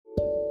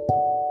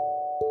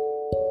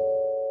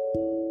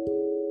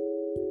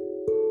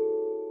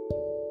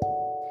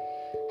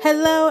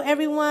Hello,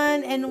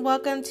 everyone, and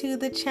welcome to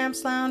the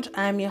Champs Lounge.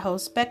 I'm your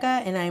host,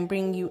 Becca, and I'm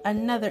bringing you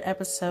another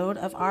episode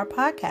of our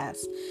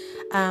podcast.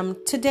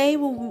 Today,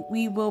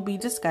 we will be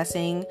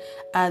discussing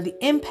the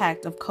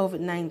impact of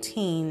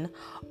Covid-19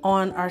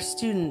 on our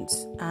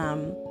students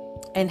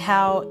and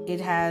how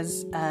it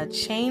has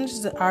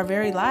changed our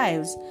very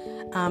lives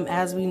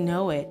as we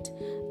know it.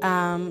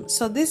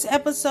 So this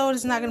episode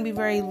is not going to be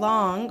very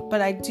long,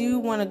 but I do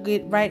want to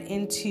get right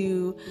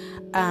into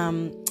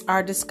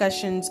our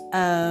discussions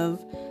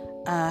of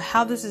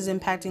how this is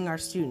impacting our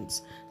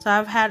students. So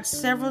I've had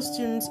several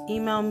students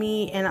email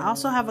me, and I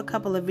also have a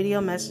couple of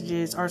voice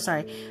messages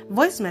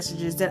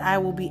that I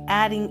will be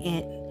adding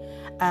in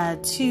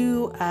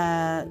to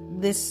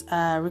this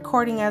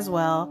recording as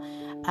well,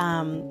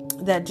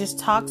 that just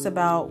talks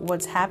about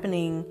what's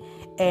happening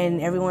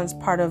in everyone's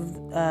part of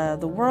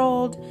the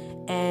world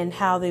and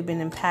how they've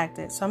been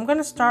impacted. So I'm going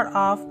to start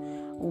off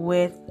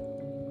with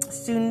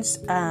students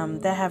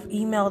that have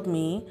emailed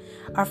me.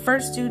 Our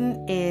first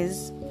student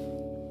is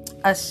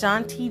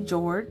Ashanti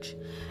George,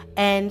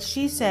 and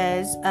she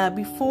says,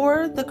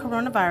 before the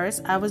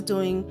coronavirus, I was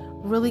doing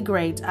really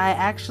great. I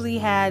actually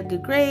had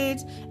good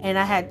grades, and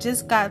I had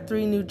just got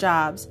 3 new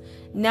jobs.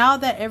 Now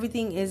that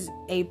everything is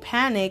a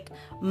panic,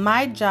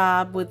 my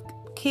job with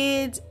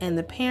kids and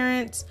the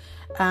parents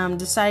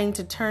deciding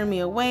to turn me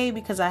away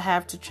because I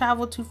have to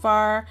travel too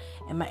far,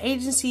 and my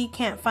agency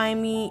can't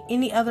find me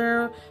any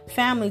other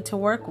family to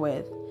work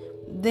with.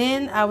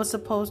 Then I was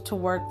supposed to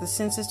work the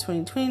Census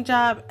 2020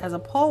 job as a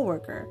poll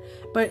worker,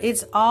 but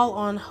it's all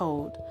on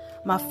hold.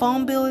 My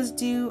phone bill is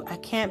due. I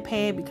can't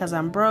pay it because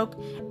I'm broke,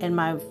 and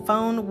my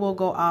phone will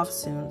go off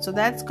soon. So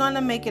that's going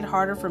to make it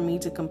harder for me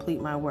to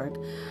complete my work.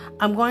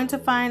 I'm going to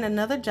find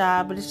another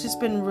job, but it's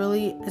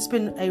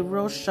been a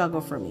real struggle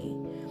for me.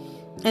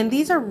 And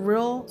these are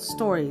real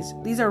stories.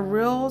 These are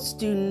real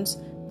students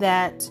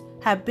that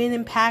have been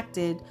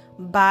impacted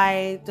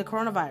by the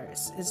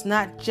coronavirus. It's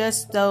not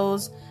just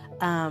those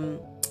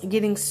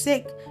getting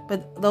sick,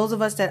 but those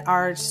of us that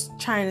are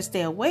trying to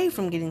stay away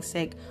from getting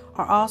sick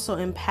are also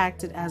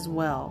impacted as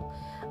well.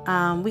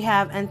 We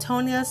have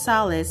Antonia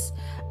Salas.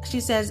 She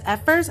says,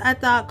 at first I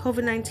thought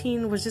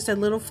COVID-19 was just a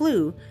little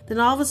flu. Then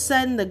all of a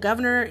sudden the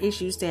governor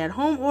issued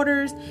stay-at-home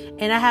orders,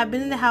 and I have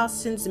been in the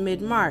house since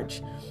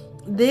mid-March.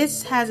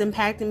 This has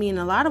impacted me in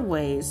a lot of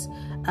ways.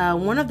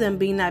 One of them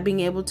being not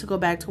being able to go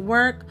back to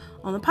work.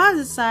 On the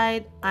positive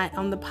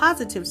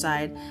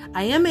side,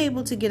 I am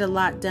able to get a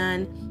lot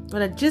done,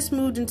 but I just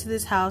moved into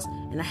this house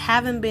and I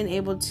haven't been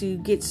able to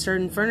get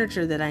certain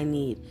furniture that I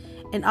need.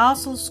 And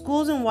also,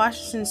 schools in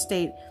Washington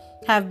State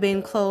have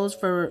been closed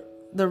for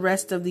the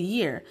rest of the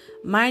year.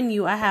 Mind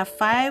you, I have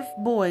 5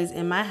 boys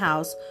in my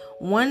house,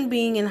 1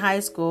 being in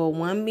high school,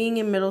 1 being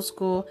in middle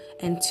school,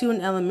 and 2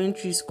 in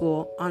elementary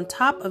school, on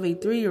top of a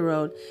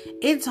 3-year-old.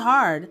 It's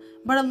hard,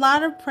 but a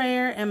lot of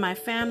prayer, and my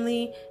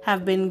family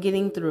have been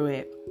getting through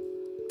it.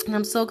 And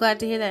I'm so glad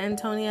to hear that,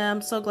 Antonia.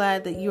 I'm so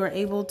glad that you are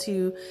able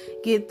to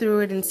get through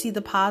it and see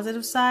the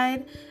positive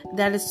side.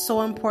 That is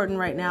so important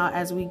right now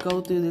as we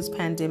go through this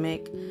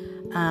pandemic.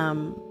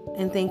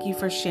 And thank you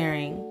for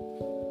sharing.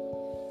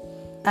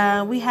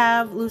 We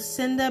have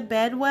Lucinda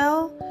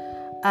Bedwell.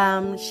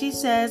 She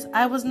says,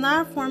 I was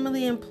not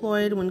formally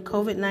employed when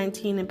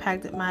COVID-19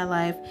 impacted my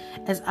life,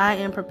 as I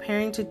am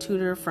preparing to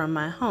tutor from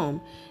my home.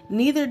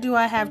 Neither do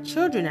I have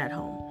children at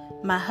home.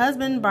 My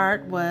husband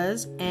Bart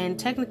was, and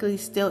technically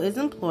still is,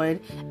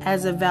 employed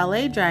as a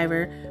valet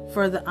driver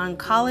for the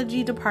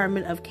oncology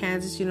department of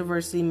Kansas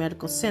University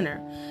Medical Center.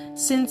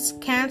 Since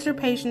cancer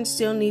patients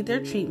still need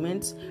their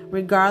treatments,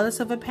 regardless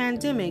of a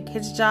pandemic,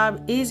 his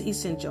job is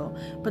essential,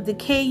 but the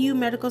KU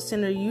Medical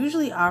Center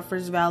usually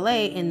offers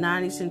valet in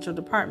non-essential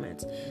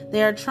departments.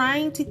 They are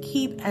trying to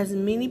keep as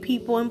many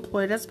people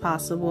employed as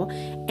possible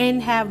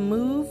and have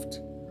moved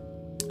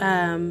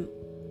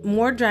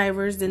more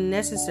drivers than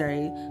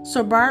necessary.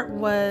 So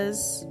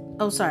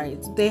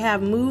they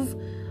have moved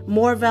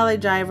more valet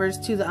drivers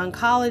to the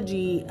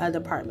oncology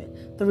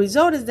department. The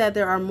result is that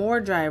there are more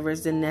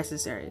drivers than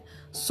necessary.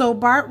 So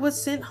Bart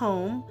was sent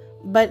home,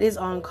 but is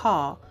on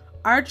call.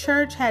 Our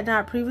church had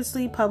not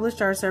previously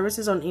published our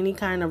services on any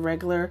kind of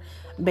regular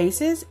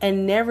basis,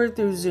 and never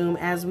through Zoom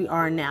as we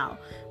are now.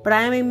 But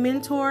I am a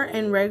mentor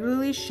and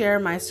regularly share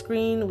my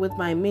screen with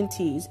my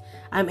mentees.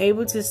 I'm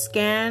able to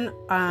scan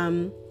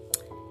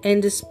and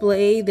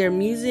display their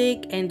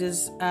music and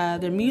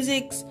their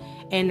musics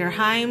and their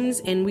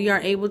hymns, and we are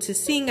able to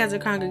sing as a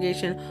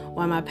congregation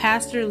while my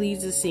pastor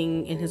leads the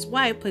singing and his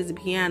wife plays the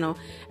piano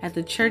at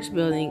the church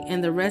building,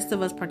 and the rest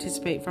of us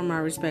participate from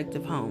our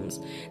respective homes.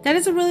 That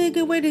is a really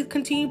good way to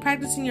continue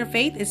practicing your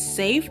faith. It's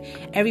safe.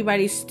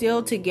 Everybody's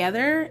still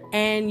together,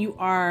 and you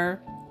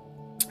are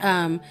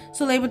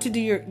still able to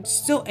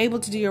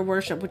do your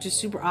worship, which is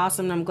super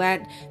awesome. And I'm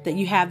glad that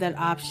you have that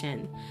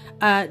option.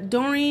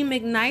 Doreen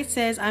McKnight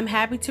says, I'm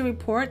happy to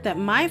report that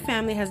my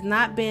family has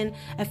not been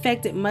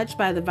affected much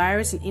by the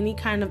virus in any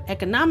kind of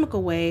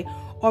economical way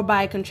or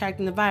by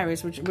contracting the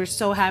virus, which we're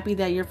so happy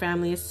that your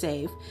family is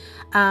safe.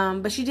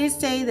 But she did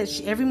say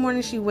that every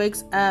morning she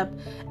wakes up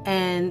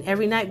and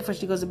every night before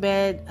she goes to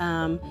bed,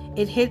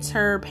 it hits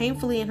her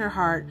painfully in her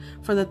heart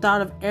for the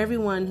thought of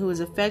everyone who is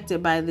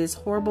affected by this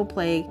horrible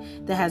plague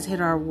that has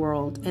hit our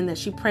world, and that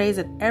she prays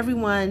that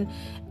everyone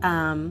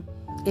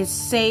is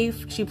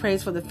safe. She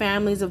prays for the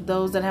families of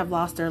those that have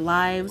lost their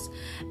lives,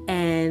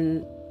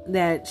 and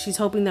that she's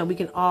hoping that we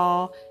can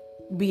all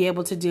be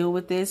able to deal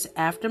with this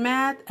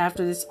aftermath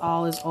after this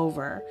all is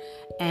over.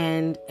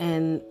 And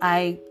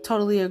I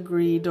totally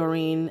agree,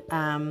 Doreen.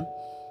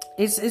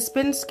 It's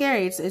been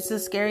scary. It's a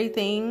scary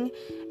thing,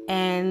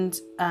 and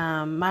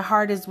my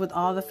heart is with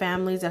all the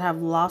families that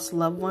have lost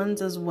loved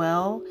ones as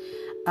well.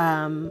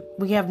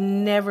 We have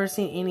never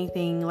seen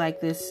anything like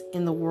this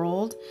in the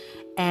world,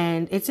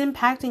 and it's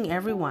impacting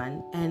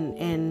everyone,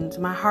 and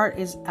my heart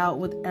is out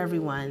with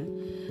everyone.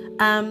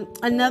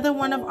 Another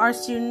one of our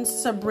students,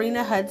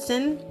 Sabrina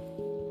Hudson,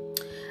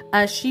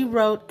 she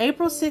wrote,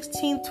 April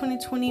 16th,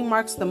 2020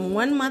 marks the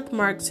 1 month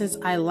mark since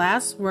I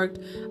last worked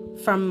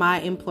from my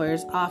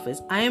employer's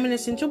office. I am an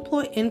essential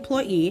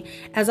employee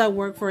as I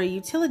work for a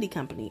utility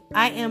company.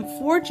 I am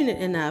fortunate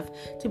enough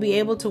to be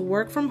able to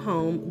work from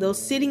home, though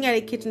sitting at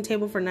a kitchen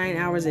table for 9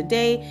 hours a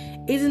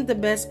day isn't the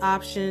best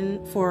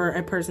option for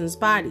a person's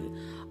body.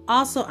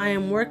 Also, I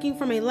am working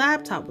from a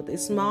laptop with a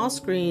small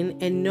screen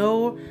and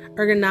no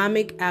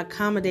ergonomic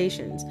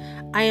accommodations.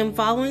 I am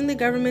following the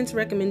government's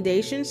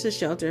recommendations to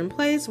shelter in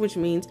place, which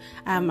means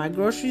I have my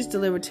groceries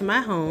delivered to my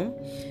home.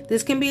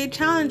 This can be a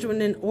challenge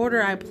when an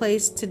order I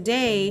placed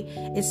today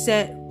is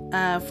set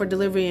for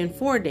delivery in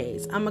 4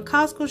 days. I'm a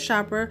Costco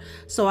shopper,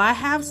 so I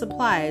have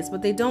supplies,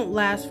 but they don't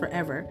last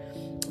forever.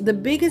 The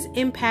biggest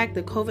impact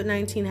that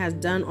COVID-19 has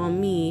done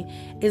on me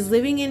is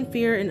living in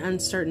fear and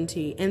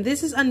uncertainty, and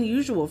this is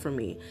unusual for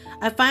me.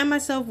 I find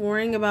myself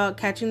worrying about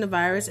catching the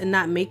virus and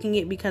not making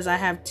it because I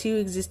have 2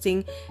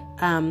 existing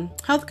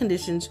health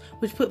conditions,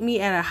 which put me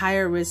at a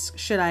higher risk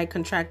should I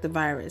contract the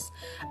virus.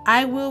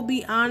 I will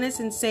be honest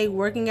and say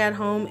working at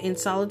home in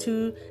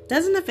solitude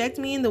doesn't affect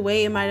me in the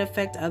way it might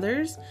affect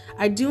others.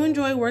 I do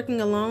enjoy working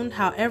alone.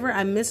 However,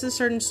 I miss a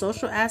certain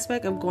social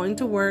aspect of going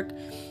to work,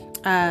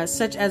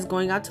 such as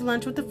going out to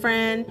lunch with a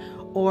friend,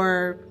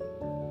 or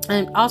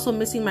I'm also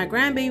missing my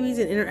grandbabies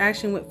and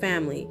interaction with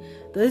family.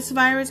 This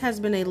virus has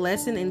been a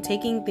lesson in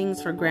taking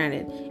things for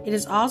granted. It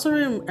is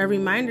also a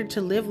reminder to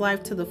live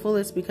life to the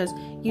fullest, because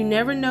you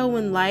never know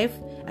when life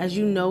as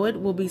you know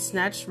it will be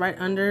snatched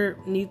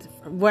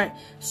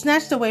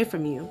away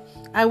from you.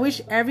 I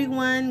wish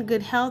everyone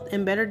good health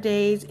and better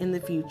days in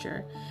the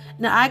future.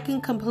 Now, I can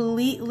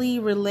completely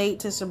relate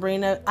to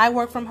Sabrina. I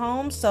work from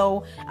home,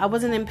 so I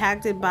wasn't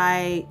impacted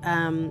by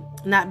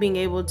not being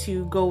able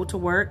to go to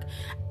work.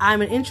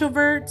 I'm an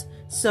introvert,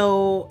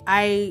 so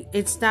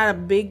it's not a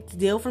big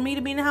deal for me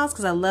to be in the house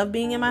because I love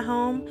being in my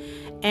home.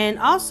 And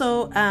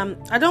also,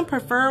 I don't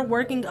prefer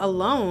working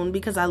alone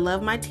because I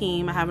love my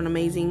team. I have an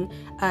amazing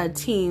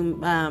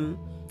team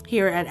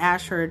here at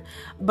Ashford.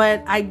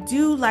 But I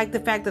do like the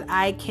fact that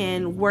I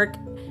can work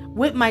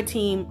with my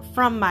team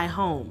from my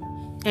home.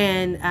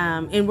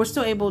 And we're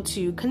still able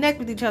to connect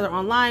with each other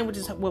online, which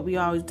is what we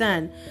always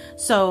done.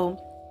 So,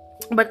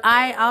 but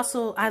I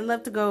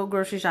love to go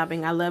grocery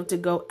shopping. I love to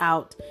go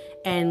out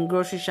and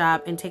grocery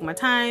shop and take my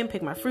time,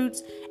 pick my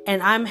fruits,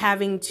 and I'm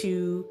having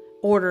to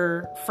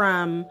order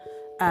from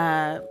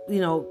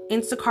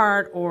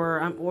Instacart,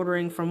 or I'm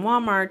ordering from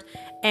Walmart,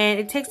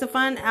 and it takes the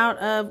fun out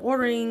of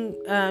ordering,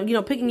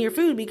 picking your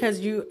food,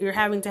 because you're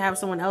having to have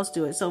someone else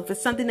do it. So if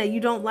it's something that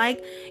you don't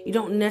like, you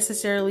don't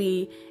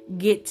necessarily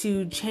get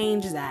to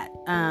change that,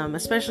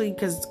 especially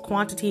because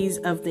quantities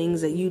of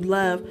things that you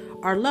love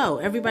are low.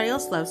 Everybody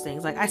else loves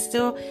things. Like, I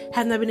still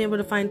have not been able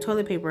to find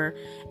toilet paper,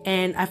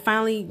 and I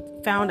finally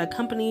found a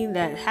company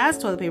that has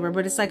toilet paper,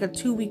 but it's like a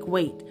 2-week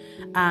wait.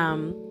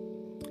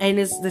 And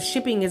the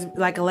shipping is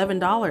like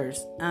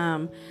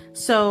 $11.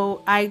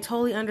 So I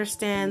totally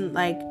understand,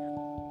 like,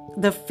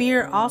 the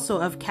fear also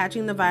of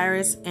catching the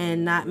virus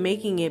and not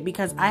making it,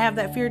 because I have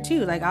that fear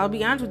too. Like, I'll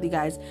be honest with you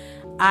guys.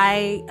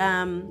 I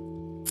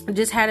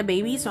just had a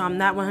baby, so I'm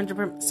not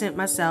 100%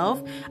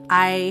 myself.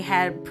 I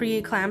had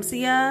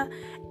preeclampsia,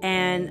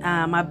 and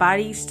my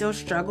body still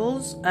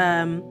struggles.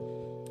 I'm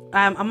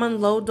on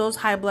low dose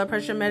high blood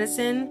pressure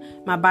medicine.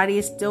 My body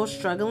is still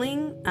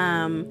struggling.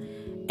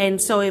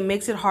 And so it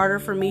makes it harder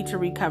for me to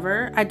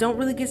recover. I don't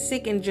really get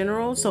sick in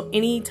general. So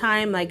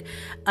anytime, like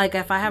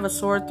if I have a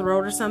sore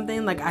throat or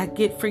something, like, I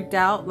get freaked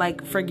out,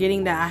 like,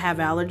 forgetting that I have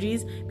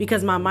allergies,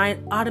 because my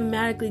mind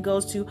automatically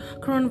goes to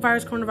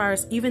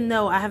coronavirus, even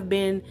though I have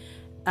been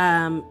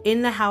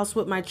in the house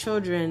with my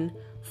children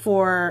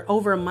for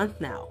over a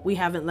month now. We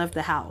haven't left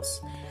the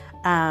house.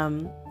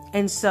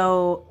 And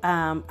so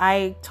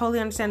I totally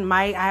understand.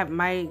 I have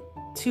my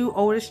 2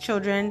 oldest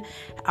children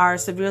are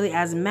severely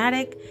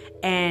asthmatic,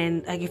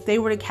 and like, if they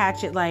were to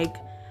catch it, like,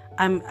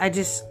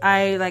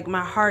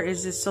 my heart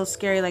is just so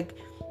scary. Like,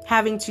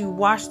 having to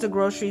wash the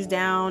groceries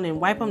down and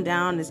wipe them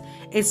down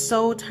it's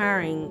so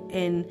tiring.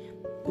 And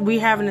we're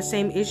having the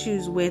same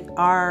issues with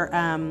our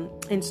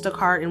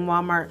Instacart and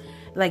Walmart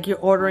like you're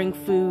ordering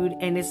food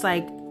and it's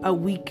like a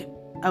week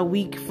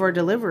for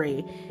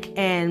delivery.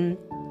 And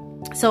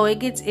so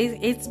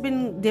it's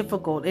been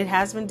difficult. It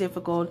has been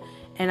difficult,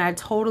 and I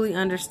totally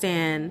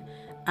understand.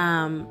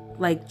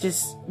 Like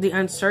just the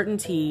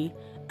uncertainty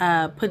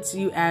puts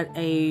you at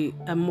a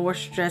more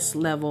stress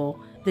level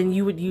than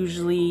you would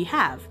usually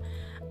have.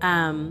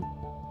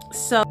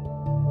 So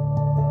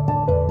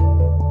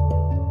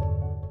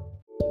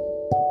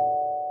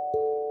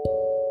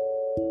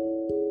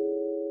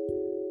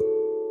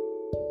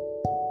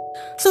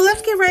So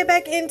let's get right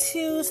back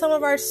into some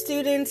of our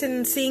students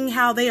and seeing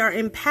how they are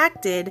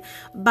impacted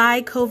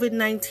by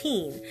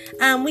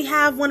COVID-19. We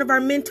have one of our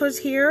mentors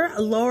here,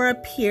 Laura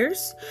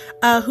Pierce,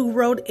 who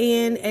wrote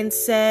in and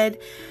said,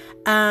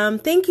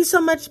 thank you so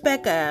much,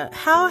 Becca.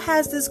 How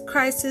has this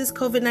crisis,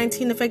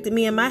 COVID-19, affected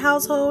me and my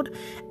household?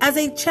 As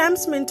a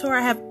CHAMPS mentor,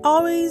 I have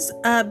always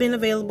been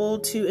available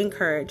to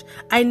encourage.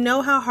 I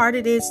know how hard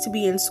it is to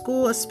be in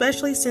school,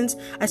 especially since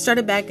I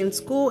started back in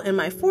school in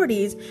my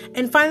 40s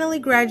and finally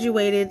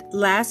graduated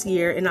last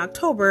year in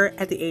October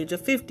at the age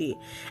of 50.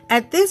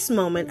 At this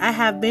moment, I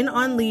have been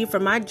on leave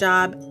from my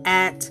job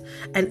at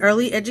an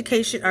early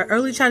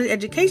childhood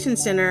education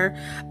center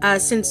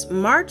since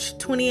March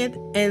 20th,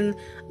 and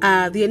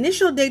the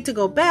initial date to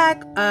go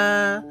back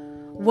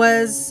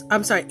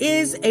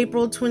is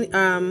April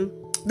 20.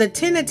 The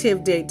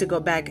tentative date to go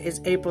back is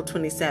April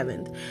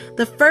 27th.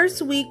 The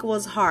first week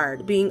was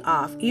hard being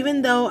off,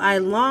 even though I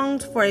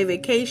longed for a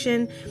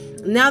vacation.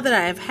 Now that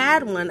I have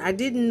had one, I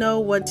didn't know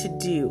what to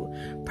do.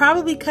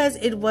 Probably because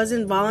it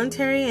wasn't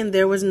voluntary and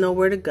there was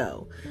nowhere to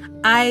go.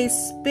 I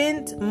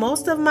spend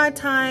most of my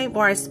time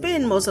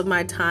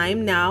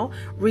now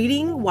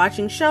reading,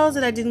 watching shows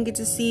that I didn't get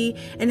to see,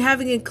 and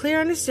having a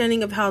clear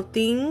understanding of how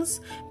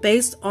things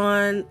based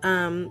on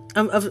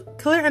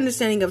clear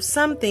understanding of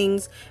some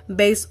things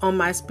based on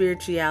my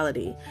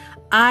spirituality.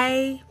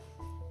 I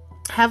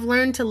have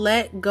learned to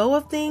let go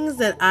of things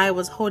that I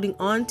was holding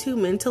on to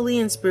mentally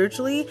and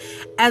spiritually,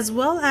 as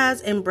well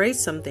as embrace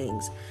some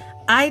things.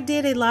 I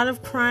did a lot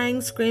of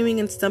crying, screaming,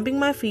 and stumping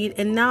my feet,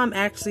 and now I'm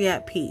actually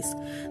at peace.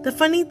 The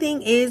funny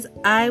thing is,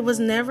 I was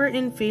never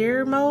in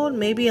fear mode,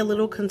 maybe a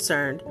little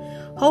concerned.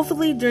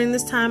 Hopefully, during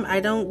this time,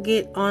 I don't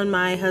get on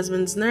my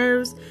husband's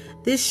nerves.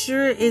 This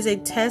sure is a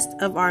test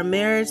of our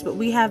marriage, but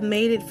we have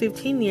made it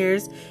 15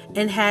 years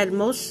and had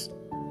worse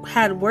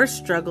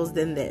struggles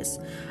than this.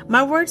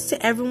 My words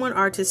to everyone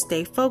are to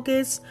stay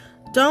focused,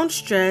 don't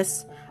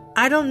stress.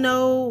 I don't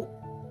know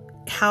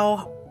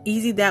how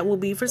easy that will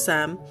be for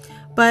some,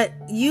 but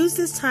use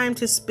this time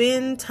to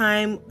spend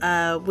time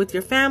with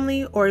your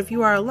family, or if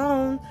you are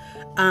alone,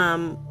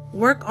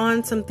 work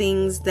on some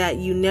things that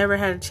you never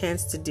had a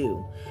chance to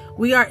do.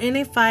 We are in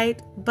a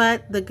fight,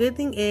 but the good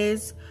thing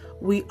is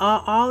we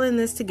are all in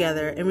this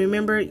together, and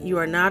remember, you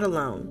are not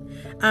alone.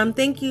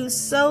 Thank you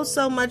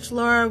so much,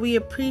 Laura. We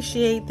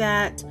appreciate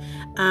that.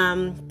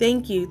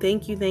 Thank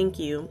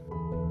you.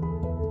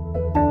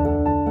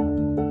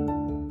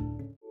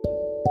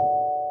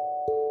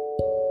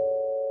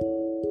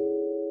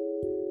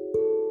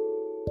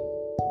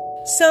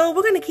 So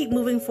we're going to keep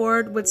moving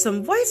forward with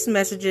some voice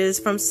messages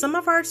from some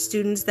of our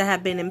students that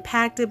have been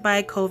impacted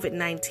by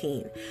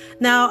COVID-19.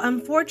 Now,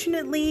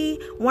 unfortunately,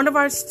 one of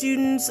our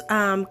students,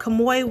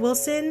 Kamoy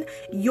Wilson,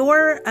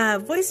 your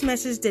voice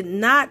message did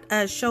not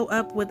show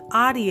up with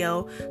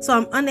audio, so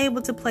I'm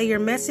unable to play your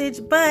message.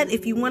 But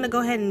if you want to go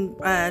ahead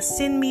and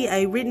send me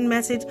a written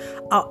message,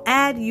 I'll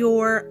add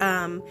your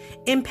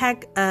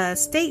impact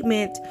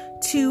statement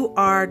to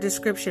our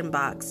description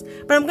box.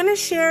 But I'm going to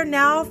share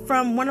now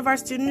from one of our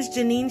students,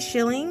 Janine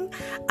Schilling,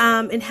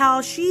 and how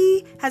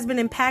she has been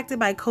impacted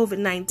by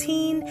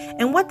COVID-19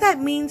 and what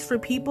that means for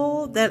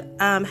people that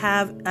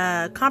have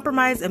a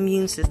compromised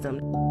immune system.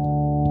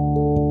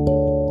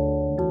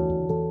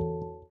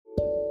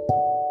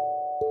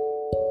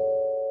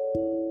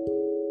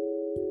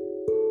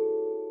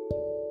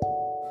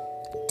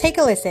 Take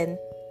a listen.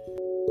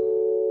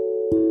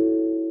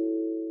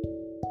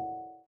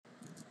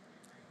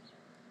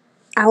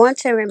 I want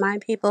to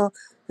remind people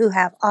who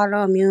have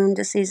autoimmune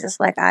diseases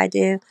like I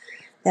do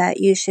that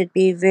you should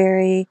be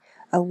very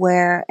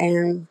aware,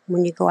 and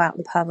when you go out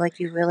in public,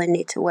 you really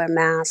need to wear a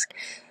mask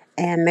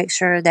and make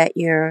sure that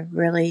you're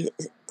really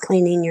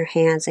cleaning your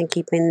hands and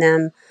keeping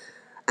them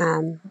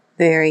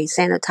very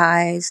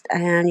sanitized.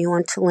 And you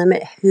want to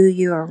limit who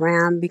you're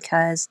around,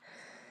 because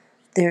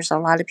there's a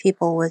lot of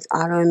people with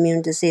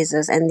autoimmune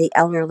diseases and the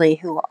elderly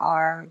who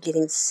are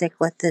getting sick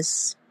with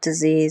this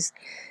disease.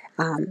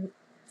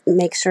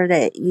 Make sure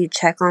that you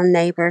check on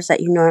neighbors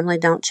that you normally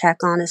don't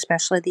check on,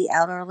 especially the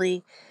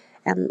elderly,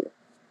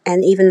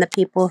 and even the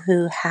people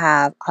who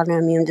have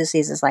autoimmune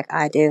diseases like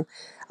I do.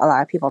 A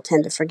lot of people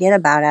tend to forget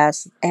about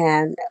us,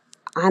 and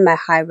I'm a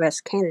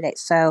high-risk candidate.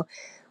 So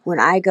when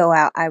I go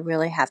out, I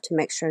really have to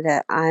make sure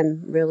that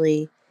I'm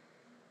really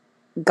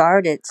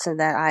guarded so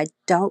that I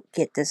don't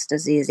get this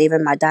disease.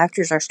 Even my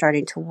doctors are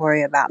starting to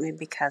worry about me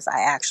because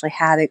I actually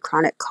have a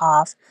chronic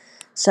cough.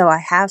 So I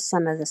have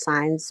some of the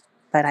signs,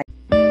 but I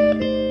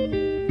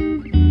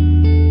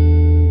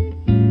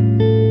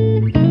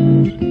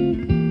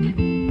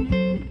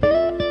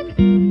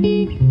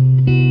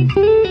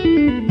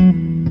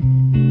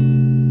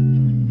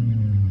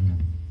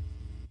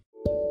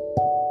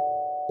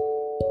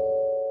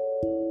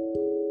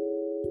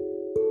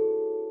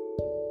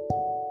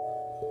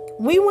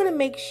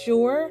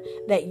sure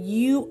that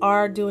you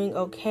are doing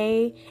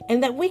okay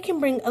and that we can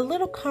bring a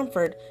little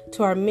comfort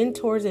to our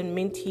mentors and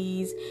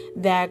mentees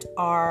that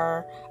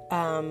are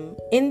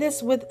in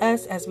this with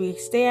us as we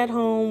stay at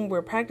home.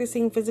 We're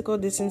practicing physical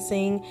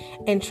distancing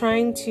and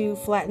trying to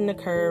flatten the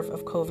curve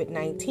of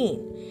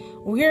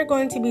COVID-19. We are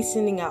going to be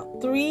sending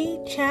out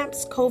 3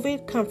 Champs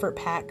COVID Comfort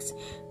Packs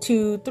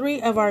to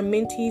 3 of our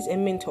mentees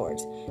and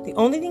mentors. The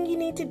only thing you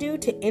need to do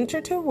to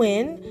enter to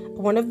win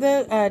one of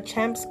the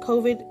Champs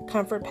COVID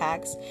Comfort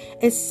Packs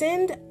is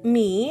send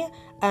me,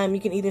 you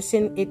can either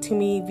send it to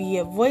me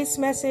via voice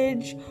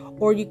message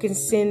or you can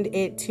send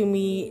it to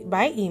me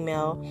by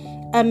email,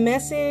 a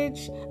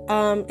message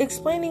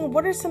explaining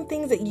what are some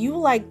things that you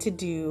like to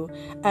do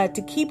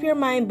to keep your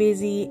mind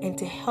busy and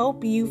to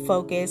help you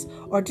focus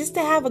or just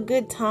to have a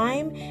good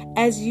time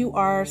as you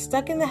are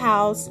stuck in the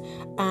house,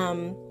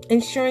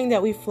 ensuring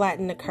that we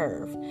flatten the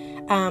curve.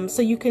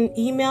 So you can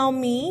email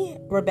me,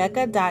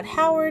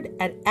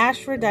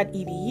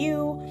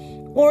 rebecca.howard@ashford.edu,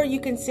 or you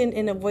can send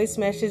in a voice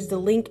message. The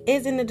link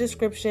is in the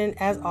description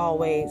as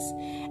always.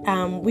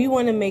 We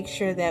want to make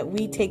sure that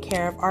we take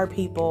care of our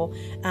people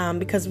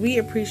because we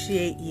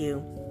appreciate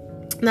you.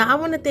 Now, I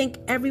want to thank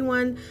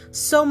everyone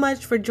so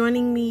much for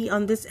joining me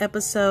on this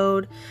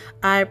episode.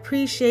 I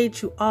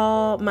appreciate you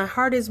all. My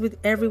heart is with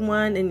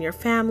everyone and your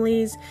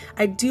families.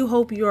 I do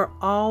hope you are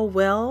all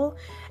well,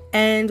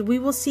 and we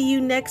will see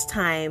you next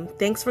time.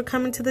 Thanks for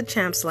coming to the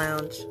Champs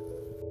Lounge.